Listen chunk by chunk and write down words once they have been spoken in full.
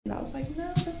was like,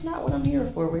 no, that's not what I'm here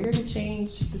for. We're here to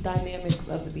change the dynamics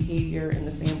of the behavior in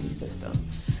the family system.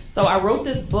 So I wrote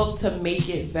this book to make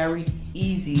it very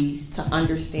easy to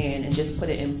understand and just put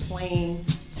it in plain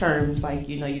terms. Like,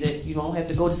 you don't have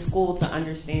to go to school to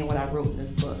understand what I wrote in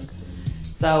this book.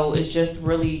 So it's just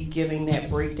really giving that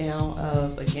breakdown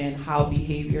of, again, how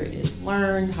behavior is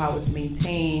learned, how it's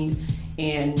maintained,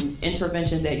 and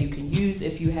interventions that you can use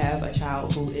if you have a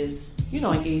child who is,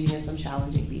 engaging in some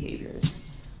challenging behaviors.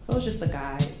 So it's just a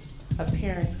guide, a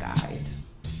parent's guide.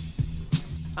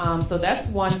 So that's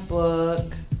one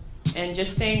book. And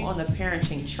just staying on the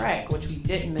parenting track, which we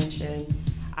didn't mention,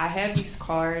 I have these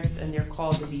cards, and they're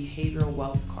called the behavioral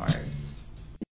wealth cards.